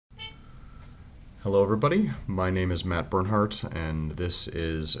Hello everybody, my name is Matt Bernhardt, and this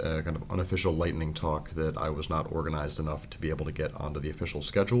is a kind of unofficial lightning talk that I was not organized enough to be able to get onto the official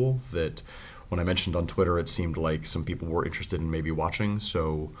schedule. That when I mentioned on Twitter, it seemed like some people were interested in maybe watching,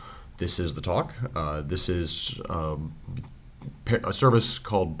 so this is the talk. This is a service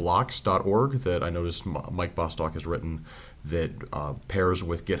called blocks.org that I noticed Mike Bostock has written that pairs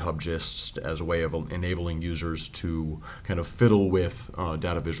with GitHub Gists as a way of enabling users to kind of fiddle with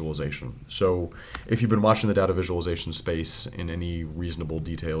data visualization. So if you've been watching the data visualization space in any reasonable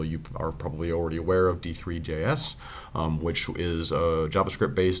detail, you are probably already aware of D3.js, which is a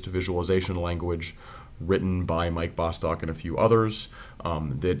JavaScript-based visualization language written by Mike Bostock and a few others,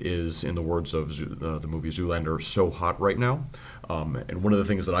 that is, in the words of the movie Zoolander, so hot right now. And one of the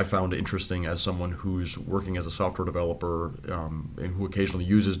things that I found interesting as someone who's working as a software developer and who occasionally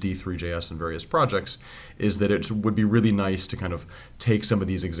uses D3.js in various projects is that it would be really nice to kind of take some of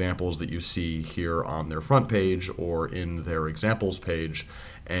these examples that you see here on their front page or in their examples page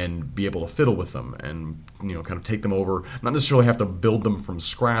and be able to fiddle with them and kind of take them over, not necessarily have to build them from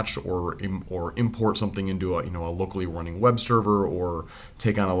scratch or import something into a locally running web server or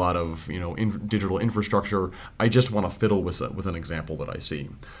take on a lot of digital infrastructure. I just want to fiddle with an example that I see.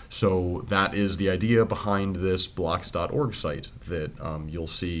 So that is the idea behind this blocks.org site that you'll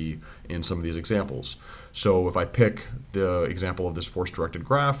see in some of these examples. So if I pick the example of this force-directed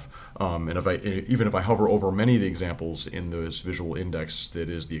graph, and even if I hover over many of the examples in this visual index that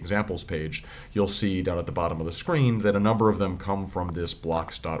is the examples page, you'll see down at the bottom of the screen that a number of them come from this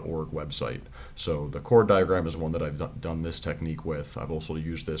blocks.org website. So the chord diagram is one that I've done this technique with. I've also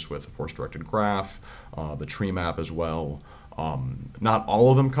used this with the force-directed graph, the tree map as well. Not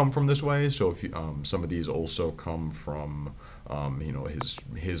all of them come from this way, so if some of these also come from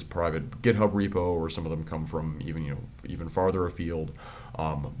his private GitHub repo, or some of them come from even farther afield.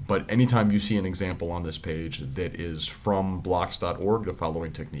 But anytime you see an example on this page that is from blocks.org, the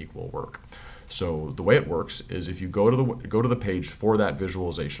following technique will work. So the way it works is if you go to the page for that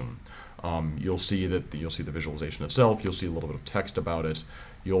visualization, you'll see the visualization itself. You'll see a little bit of text about it.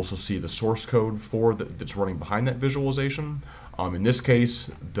 You also see the source code that's running behind that visualization. In this case,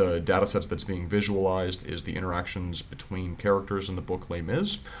 the data sets that's being visualized is the interactions between characters in the book Les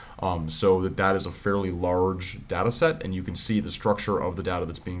Mis. So that is a fairly large data set, and you can see the structure of the data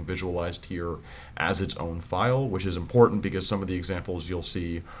that's being visualized here as its own file, which is important because some of the examples you'll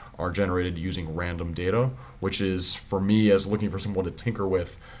see are generated using random data, which is, for me, as looking for someone to tinker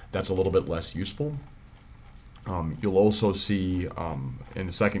with, that's a little bit less useful. You'll also see, in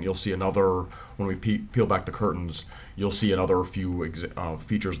a second, you'll see another, when we peel back the curtains, you'll see another few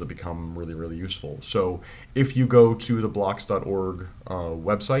features that become really, really useful. So if you go to the blocks.org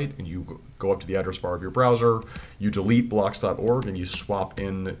website and you go up to the address bar of your browser, you delete blocks.org and you swap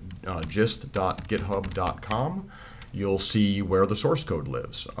in gist.github.com, you'll see where the source code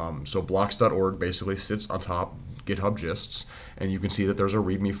lives. So blocks.org basically sits on top GitHub Gists, and you can see that there's a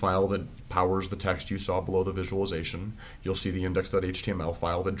README file that powers the text you saw below the visualization. You'll see the index.html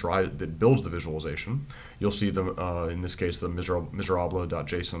file that builds the visualization. You'll see in this case, the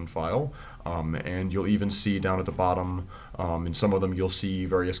miserable.json file, and you'll even see down at the bottom, in some of them, you'll see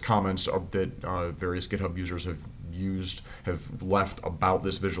various comments that various GitHub users have left about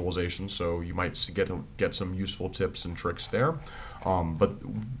this visualization, so you might get some useful tips and tricks there. But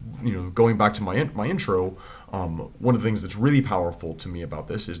going back to my intro, one of the things that's really powerful to me about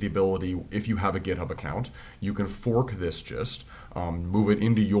this is the ability, if you have a GitHub account, you can fork this gist, move it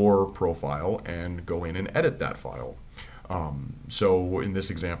into your profile, and go in and edit that file. So in this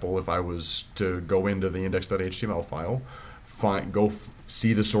example, if I was to go into the index.html file,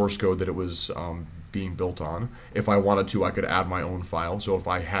 see the source code that it was being built on. If I wanted to, I could add my own file. So if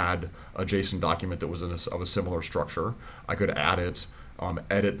I had a JSON document that was of a similar structure, I could add it,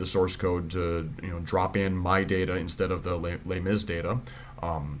 edit the source code to drop in my data instead of the Les Mis data.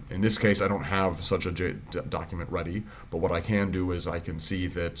 In this case, I don't have such a document ready, but what I can do is I can see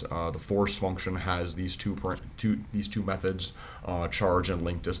that the force function has these two methods, charge and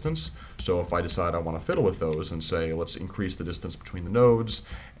link distance. So if I decide I want to fiddle with those and say, let's increase the distance between the nodes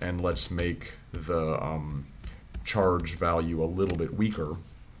and let's make the charge value a little bit weaker,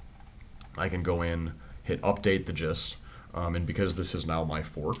 I can go in, hit update the gist, and because this is now my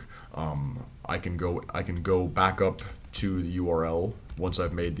fork, I can go back up to the URL once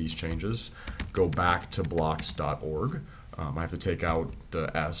I've made these changes, go back to blocks.org. I have to take out the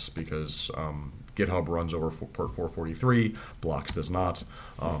S because GitHub runs over port 443, Blocks does not.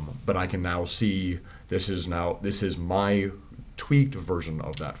 But I can now see this is my tweaked version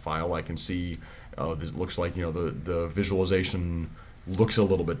of that file. I can see this looks like the visualization looks a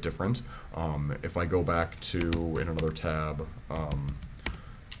little bit different. If I go back to, in another tab,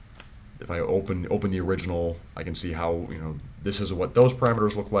 if I open the original, I can see how, this is what those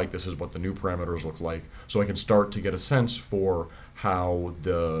parameters look like, this is what the new parameters look like. So I can start to get a sense for how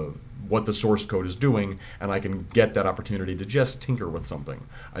what the source code is doing, and I can get that opportunity to just tinker with something.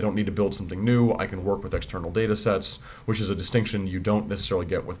 I don't need to build something new. I can work with external data sets, which is a distinction you don't necessarily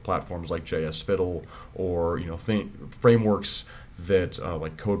get with platforms like JS Fiddle or frameworks that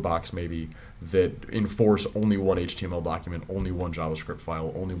like Codebox maybe, that enforce only one HTML document, only one JavaScript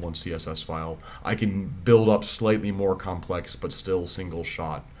file, only one CSS file. I can build up slightly more complex but still single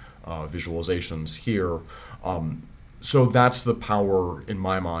shot visualizations here. So that's the power, in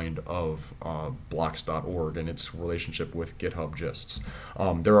my mind, of blocks.org and its relationship with GitHub gists.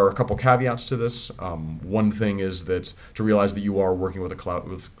 There are a couple caveats to this. One thing is that to realize that you are working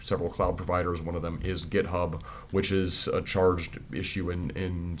with several cloud providers. One of them is GitHub, which is a charged issue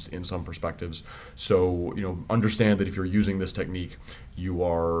in some perspectives. So understand that if you're using this technique,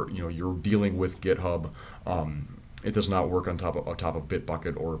 you're dealing with GitHub. It does not work on top of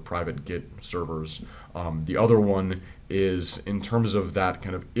Bitbucket or private Git servers. The other one is, in terms of that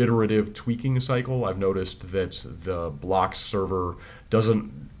kind of iterative tweaking cycle, I've noticed that the Blocks server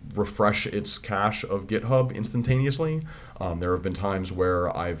doesn't refresh its cache of GitHub instantaneously. There have been times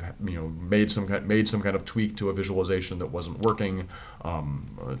where I've made some kind of tweak to a visualization that wasn't working.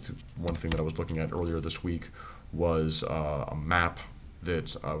 One thing that I was looking at earlier this week was a map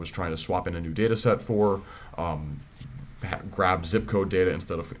that I was trying to swap in a new data set for. Grabbed zip code data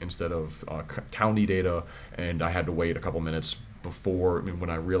instead of county data, and I had to wait a couple minutes before, when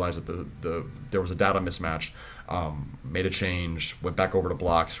I realized that there was a data mismatch. Made a change, went back over to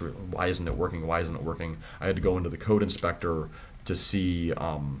Blocks. Why isn't it working? Why isn't it working? I had to go into the code inspector to see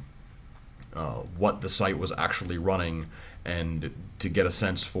what the site was actually running, and to get a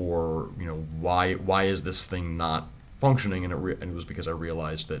sense for why is this thing not functioning, and it was because I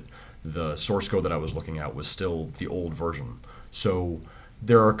realized that the source code that I was looking at was still the old version. So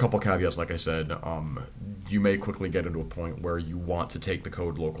there are a couple caveats, like I said. You may quickly get into a point where you want to take the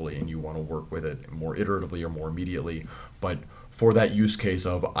code locally and you want to work with it more iteratively or more immediately. But for that use case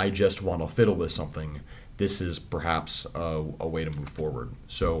of I just want to fiddle with something, this is perhaps a way to move forward.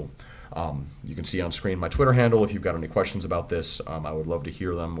 So you can see on screen my Twitter handle. If you've got any questions about this, I would love to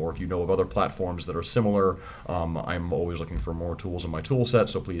hear them. Or if you know of other platforms that are similar, I'm always looking for more tools in my tool set,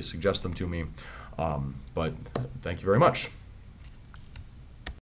 so please suggest them to me. But thank you very much.